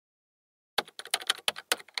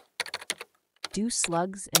Do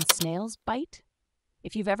slugs and snails bite?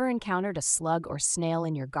 If you've ever encountered a slug or snail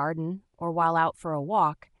in your garden or while out for a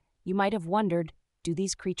walk, you might have wondered, do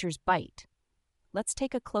these creatures bite? Let's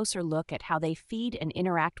take a closer look at how they feed and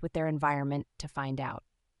interact with their environment to find out.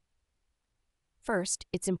 First,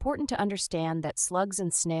 it's important to understand that slugs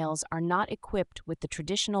and snails are not equipped with the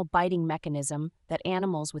traditional biting mechanism that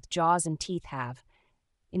animals with jaws and teeth have.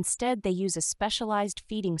 Instead, they use a specialized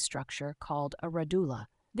feeding structure called a radula.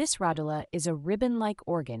 This radula is a ribbon-like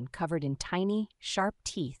organ covered in tiny, sharp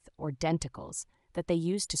teeth or denticles that they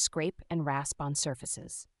use to scrape and rasp on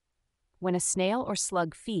surfaces. When a snail or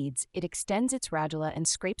slug feeds, it extends its radula and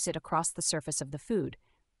scrapes it across the surface of the food,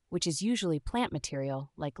 which is usually plant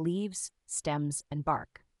material like leaves, stems, and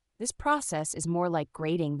bark. This process is more like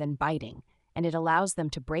grating than biting, and it allows them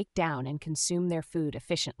to break down and consume their food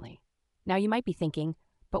efficiently. Now you might be thinking,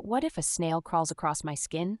 but what if a snail crawls across my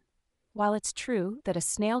skin? While it's true that a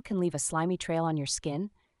snail can leave a slimy trail on your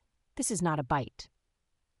skin, this is not a bite.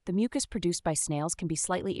 The mucus produced by snails can be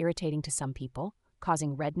slightly irritating to some people,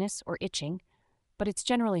 causing redness or itching, but it's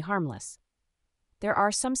generally harmless. There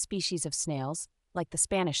are some species of snails, like the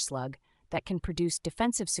Spanish slug, that can produce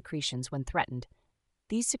defensive secretions when threatened.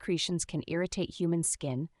 These secretions can irritate human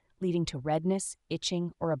skin, leading to redness,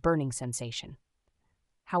 itching, or a burning sensation.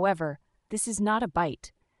 However, this is not a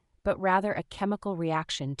bite, but rather a chemical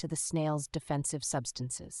reaction to the snail's defensive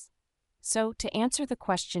substances. So, to answer the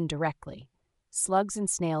question directly, slugs and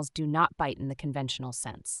snails do not bite in the conventional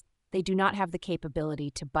sense. They do not have the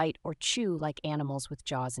capability to bite or chew like animals with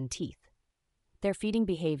jaws and teeth. Their feeding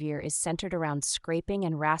behavior is centered around scraping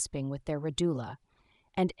and rasping with their radula,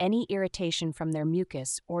 and any irritation from their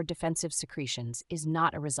mucus or defensive secretions is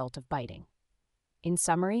not a result of biting. In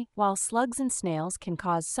summary, while slugs and snails can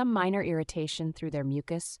cause some minor irritation through their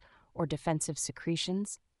mucus or defensive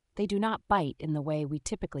secretions, they do not bite in the way we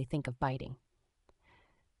typically think of biting.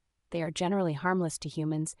 They are generally harmless to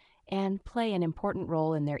humans and play an important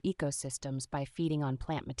role in their ecosystems by feeding on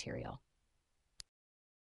plant material.